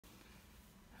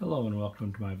Hello and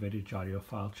welcome to my vintage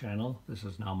audiophile channel. This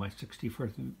is now my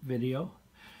 61st video,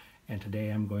 and today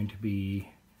I'm going to be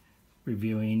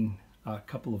reviewing a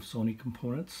couple of Sony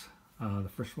components.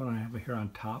 The first one I have here on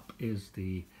top is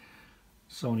the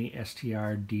Sony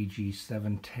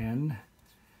STR-DG710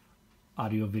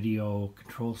 audio video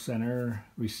control center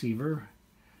receiver.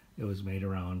 It was made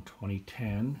around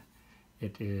 2010.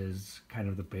 It is kind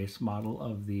of the base model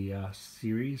of the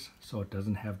series, so it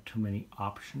doesn't have too many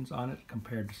options on it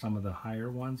compared to some of the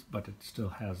higher ones, but it still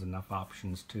has enough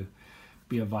options to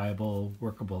be a viable,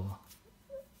 workable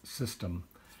system.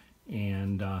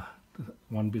 And the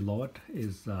one below it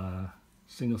is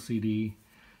single CD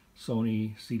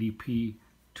Sony CDP-211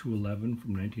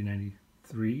 from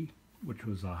 1993, which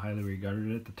was highly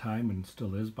regarded at the time and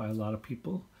still is by a lot of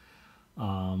people.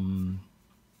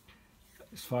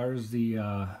 As far as the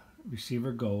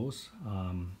receiver goes,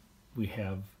 we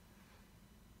have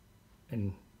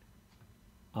an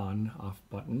on-off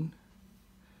button.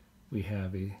 We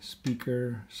have a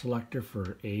speaker selector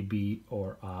for A, B,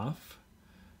 or off.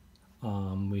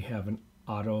 We have an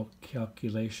auto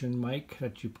calculation mic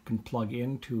that you can plug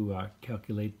in to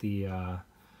calculate the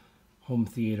home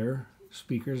theater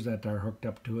speakers that are hooked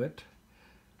up to it.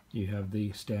 You have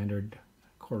the standard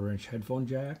 1/4-inch headphone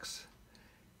jacks,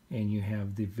 and you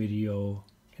have the video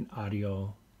and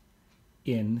audio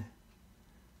in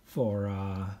for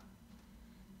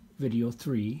video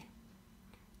 3.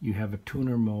 You have a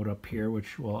tuner mode up here,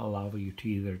 which will allow you to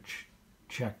either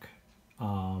check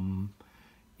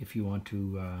if you want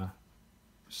to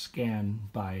scan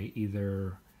by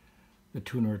either the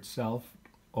tuner itself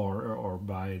or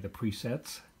by the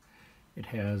presets. It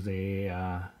has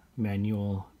a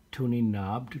manual tuning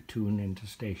knob to tune into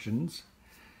stations.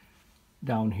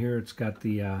 Down here it's got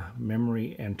the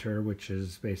memory enter, which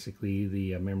is basically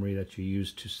the memory that you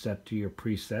use to set to your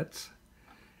presets.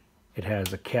 It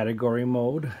has a category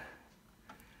mode,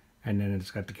 and then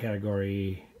it's got the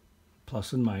category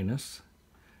plus and minus.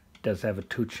 It does have a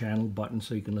 2-channel button,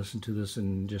 so you can listen to this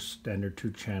in just standard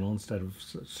 2-channel instead of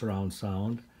surround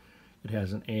sound. It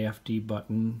has an AFD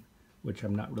button, which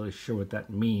I'm not really sure what that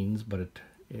means, but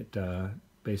it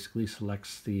basically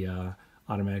selects the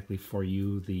automatically for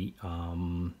you the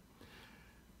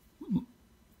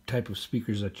type of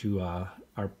speakers that you are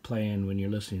playing when you're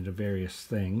listening to various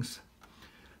things.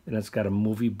 And it's got a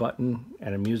movie button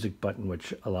and a music button,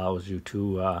 which allows you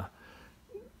to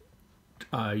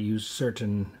use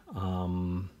certain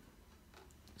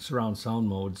surround sound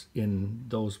modes in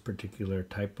those particular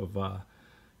type of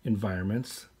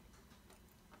environments.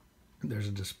 There's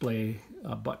a display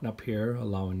button up here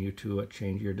allowing you to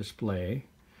change your display.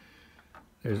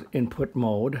 There's input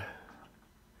mode,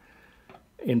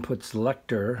 input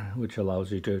selector, which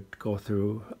allows you to go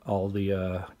through all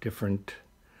the different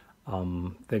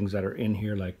things that are in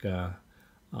here, like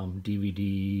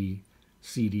DVD,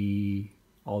 CD,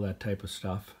 all that type of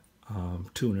stuff,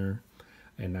 tuner,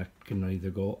 and that can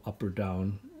either go up or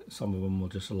down. Some of them will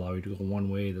just allow you to go one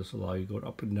way, this will allow you to go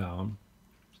up and down.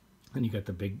 And you got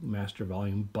the big master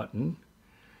volume button,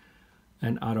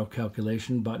 an auto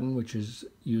calculation button, which is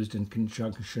used in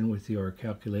conjunction with your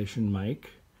calculation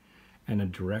mic, and a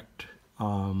direct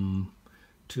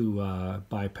to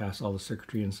bypass all the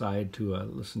circuitry inside to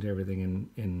listen to everything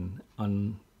in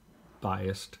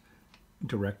unbiased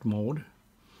direct mode.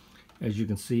 As you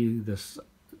can see, this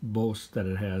boasts that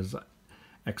it has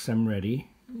XM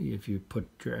ready. If you put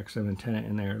your XM antenna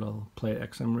in there, it'll play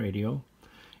XM radio,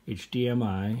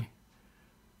 HDMI,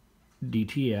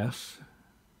 DTS,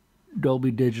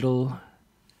 Dolby Digital,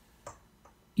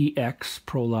 EX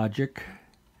Pro Logic,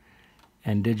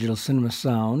 and Digital Cinema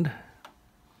Sound.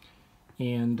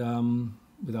 And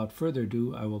without further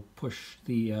ado, I will push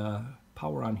the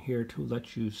power on here to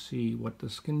let you see what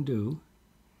this can do.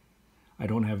 I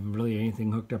don't have really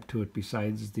anything hooked up to it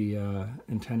besides the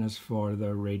antennas for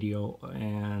the radio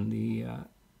and the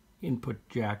input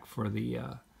jack for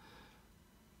the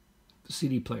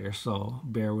CD player, so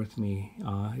bear with me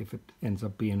if it ends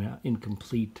up being an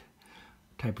incomplete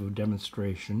type of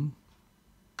demonstration.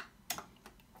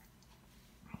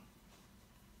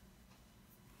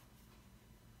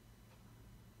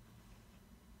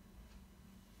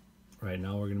 Right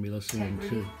now we're going to be listening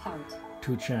to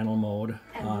 2-channel mode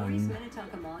on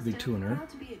the tuner. Proud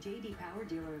to be a JD Power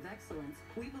dealer of excellence.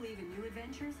 We believe in new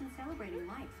adventures and celebrating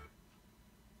life.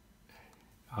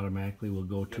 Automatically will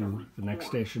go to the next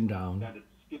station down.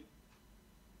 The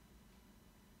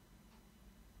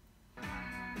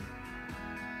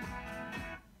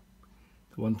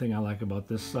one thing I like about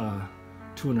this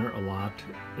tuner a lot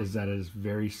is that it is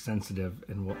very sensitive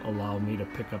and will allow me to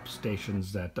pick up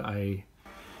stations that I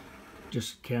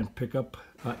just can't pick up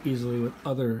easily with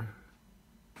other.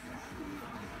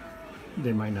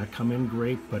 They might not come in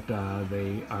great, but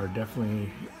they are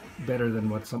definitely better than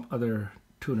what some other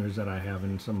tuners that I have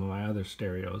in some of my other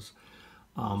stereos.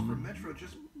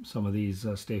 Some of these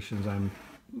stations I'm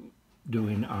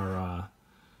doing are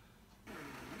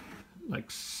like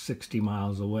 60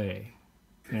 miles away,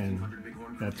 and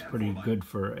that's pretty good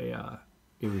for a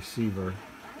receiver,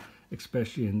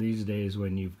 especially in these days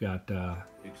when you've got a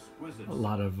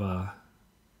lot of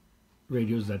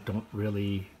radios that don't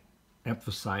really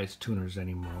emphasize tuners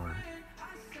anymore.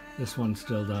 This one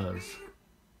still does,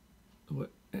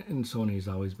 and Sony's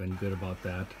always been good about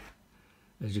that.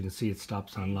 As you can see, it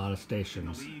stops on a lot of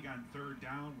stations,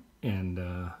 and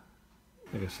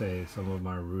like I say, some of them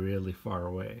are really far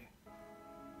away.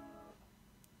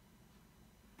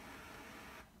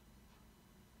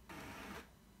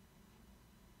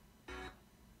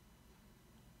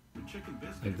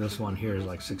 Like this one here is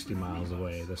like 60 miles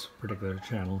away, this particular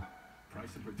channel,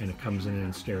 and it comes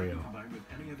in stereo.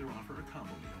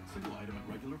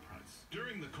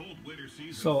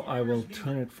 So I will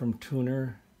turn it from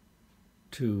tuner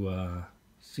to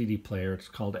CD player. It's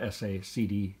called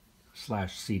SA/CD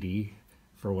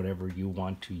for whatever you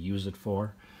want to use it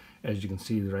for. As you can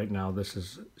see right now,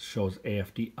 this shows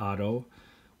AFD auto,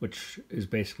 which is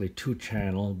basically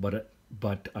 2-channel,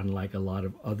 but unlike a lot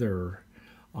of other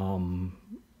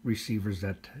receivers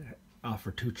that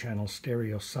offer 2-channel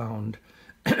stereo sound,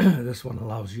 this one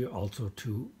allows you also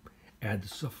to add the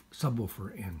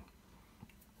subwoofer in.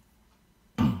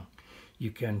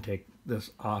 You can take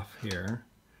this off here,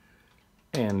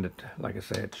 and like I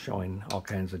say, it's showing all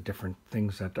kinds of different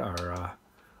things that are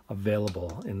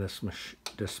available in this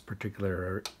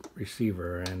particular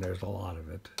receiver, and there's a lot of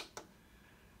it.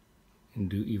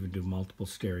 And even do multiple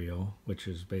stereo, which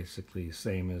is basically the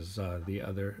same as the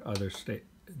other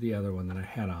one that I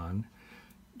had on,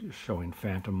 just showing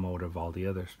phantom mode of all the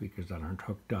other speakers that aren't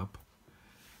hooked up.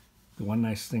 The one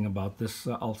nice thing about this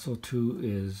also too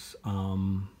is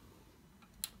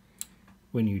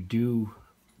when you do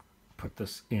put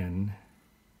this in,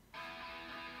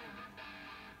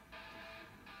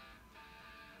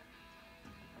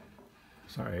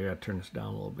 sorry, I gotta turn this down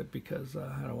a little bit because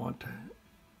I don't want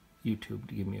YouTube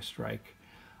to give me a strike.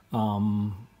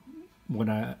 And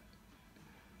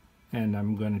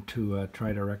I'm going to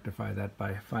try to rectify that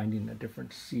by finding a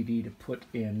different CD to put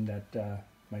in that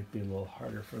might be a little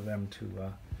harder for them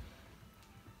to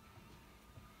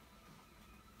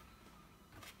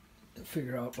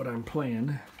figure out what I'm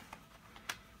playing.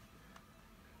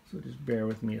 So just bear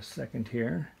with me a second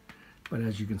here. But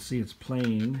as you can see, it's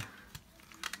playing,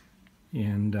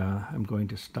 and I'm going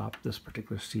to stop this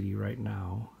particular CD right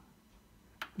now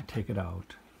and take it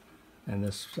out. And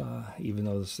this, even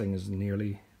though this thing is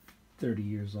nearly 30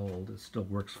 years old, it still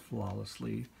works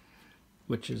flawlessly,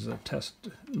 which is a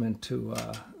testament to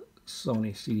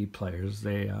Sony CD players.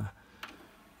 They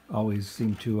always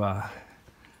seem to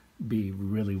be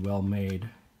really well made,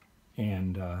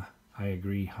 and I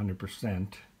agree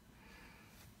 100%.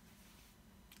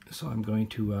 So I'm going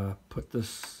to put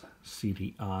this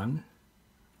CD on.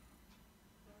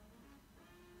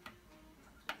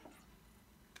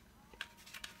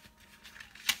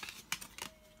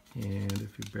 And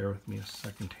if you bear with me a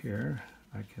second here,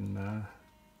 I can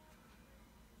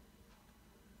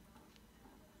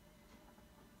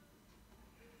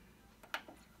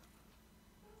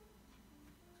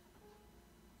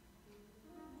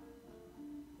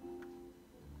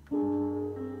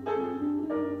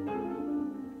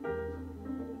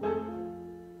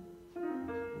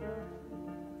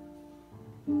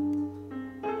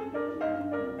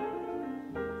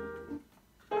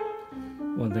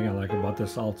one thing I like about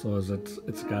this also is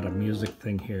it's got a music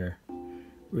thing here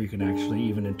where you can actually,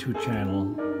 even in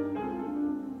 2-channel,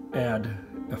 add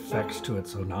effects to it.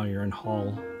 So now you're in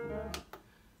Hall,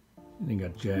 and you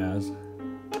got jazz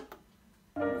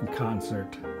and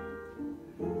concert,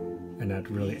 and that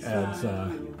really adds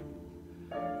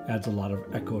a lot of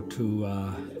echo to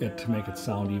it to make it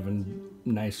sound even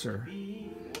nicer.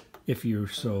 If you're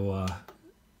so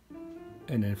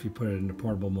and then if you put it into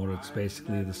portable mode, it's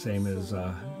basically the same as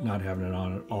not having it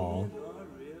on at all.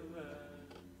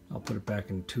 I'll put it back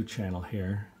in 2-channel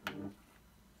here.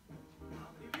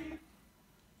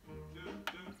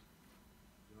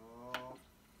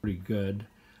 Pretty good.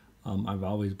 I've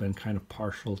always been kind of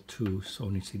partial to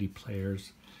Sony CD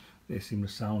players. They seem to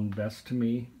sound best to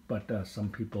me, but some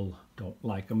people don't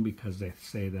like them because they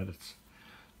say that it's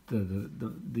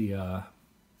the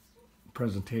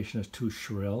presentation is too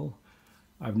shrill.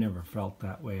 I've never felt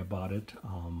that way about it.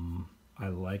 I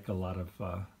like a lot of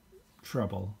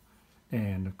treble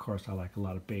And of course I like a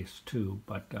lot of bass too,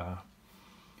 but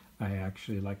I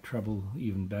actually like treble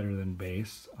even better than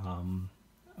bass.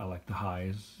 I like the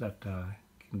highs that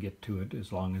can get to it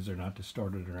as long as they're not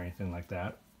distorted or anything like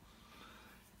that.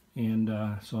 And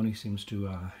Sony seems to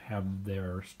have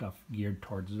their stuff geared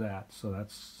towards that, so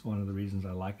that's one of the reasons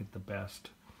I like it the best.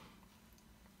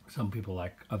 Some people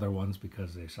like other ones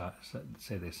because they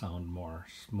say they sound more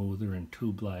smoother and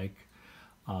tube-like.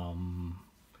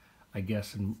 I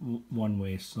guess in one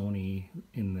way Sony,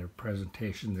 in their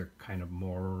presentation, they're kind of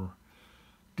more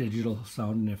digital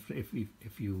sounding,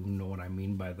 if you know what I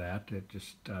mean by that. It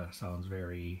just sounds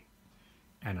very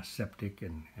antiseptic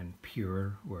and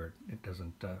pure, where it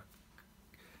doesn't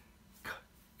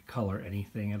color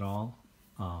anything at all,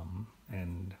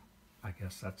 and I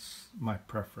guess that's my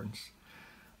preference.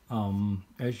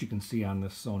 As you can see on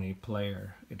this Sony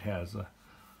player, it has a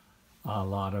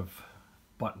lot of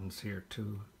buttons here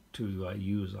to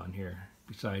use on here.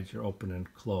 Besides your open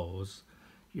and close,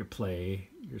 your play,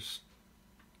 your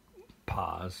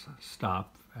pause,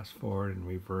 stop, fast forward, and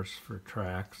reverse for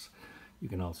tracks. You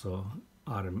can also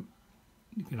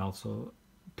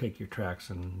take your tracks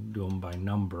and do them by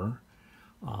number.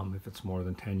 If it's more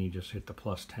than 10, you just hit the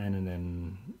 +10 and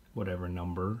then whatever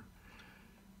number.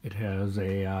 It has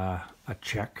a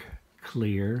check,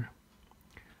 clear,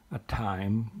 a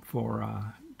time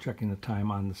for checking the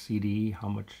time on the CD, how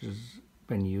much has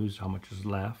been used, how much is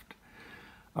left,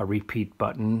 a repeat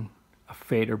button, a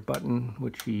fader button,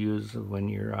 which you use when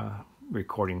you're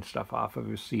recording stuff off of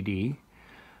your CD,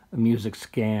 a music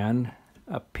scan,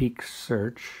 a peak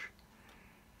search,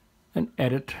 an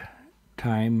edit,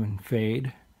 time and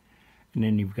fade, and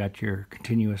then you've got your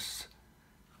continuous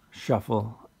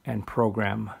shuffle and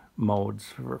program modes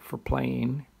for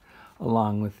playing,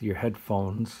 along with your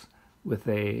headphones with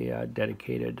a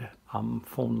dedicated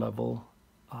phone level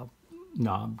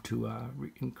knob to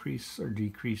increase or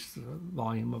decrease the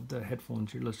volume of the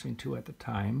headphones you're listening to at the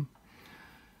time.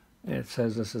 It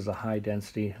says this is a high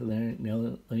density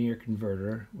linear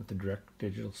converter with a direct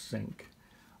digital sync.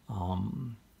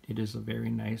 It is a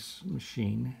very nice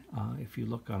machine. If you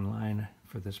look online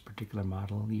for this particular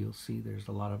model, you'll see there's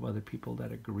a lot of other people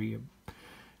that agree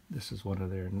this is one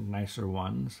of their nicer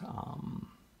ones.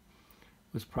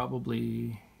 Was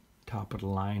probably top of the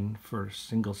line for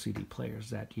single CD players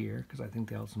that year, because I think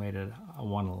they also made it a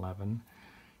 111.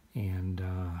 And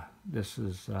this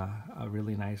is a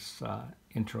really nice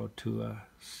intro to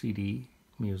CD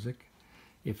music,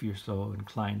 if you're so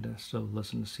inclined to still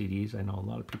listen to CDs. I know a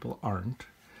lot of people aren't,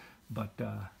 but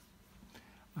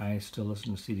I still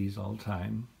listen to CDs all the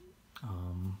time.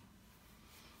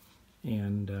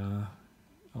 And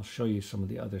I'll show you some of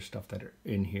the other stuff that are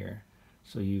in here.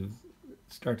 So it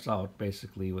starts out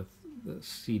basically with the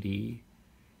CD.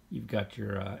 You've got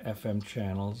your FM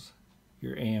channels,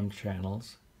 your AM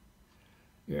channels,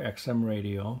 your XM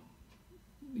radio,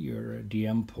 your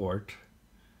DM port,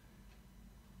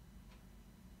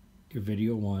 your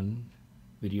video 1,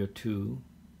 video 2,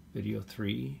 video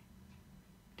 3,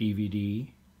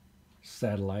 DVD,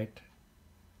 satellite,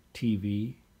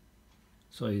 TV.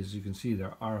 So as you can see,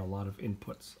 there are a lot of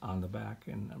inputs on the back,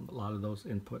 and a lot of those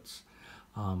inputs,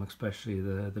 especially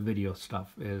the video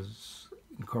stuff, is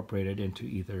incorporated into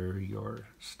either your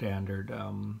standard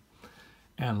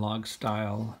analog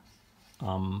style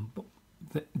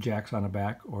jacks on the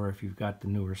back, or if you've got the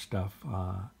newer stuff,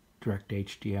 direct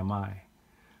HDMI.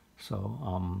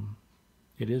 So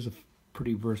it is a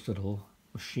pretty versatile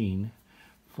machine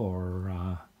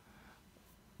for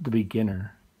the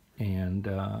beginner, and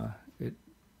it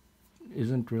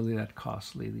isn't really that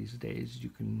costly these days. You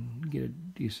can get a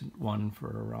decent one for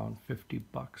around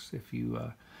 $50 if you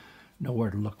know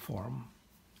where to look for them.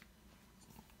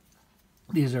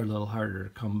 These are a little harder to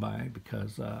come by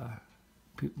because a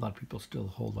lot of people still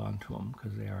hold on to them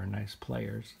because they are nice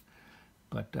players,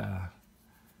 but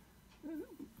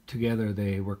together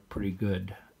they work pretty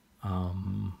good.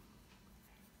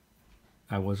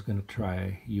 I was going to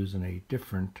try using a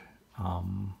different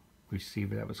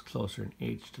receiver that was closer in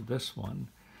age to this one.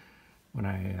 When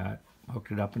I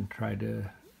hooked it up and tried to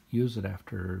use it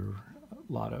after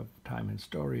a lot of time in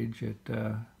storage, it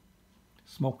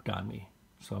smoked on me.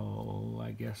 So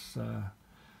I guess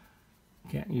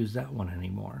can't use that one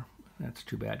anymore. That's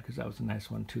too bad, because that was a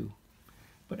nice one too.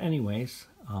 But anyways,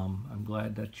 I'm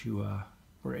glad that you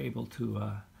were able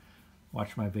to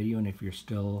watch my video, and if you're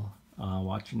still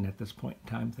watching at this point in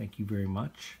time, thank you very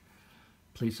much.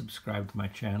 Please subscribe to my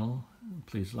channel.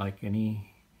 Please like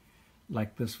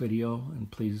this video,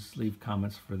 and please leave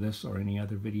comments for this or any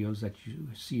other videos that you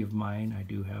see of mine. I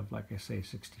do have, like I say,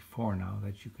 64 now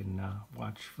that you can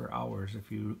watch for hours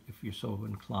if you're so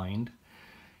inclined.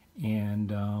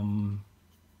 And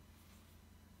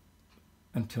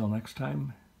until next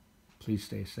time, please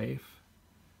stay safe.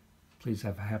 Please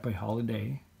have a happy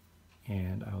holiday.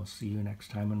 And I will see you next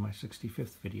time in my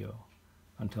 65th video.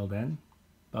 Until then,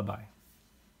 bye-bye.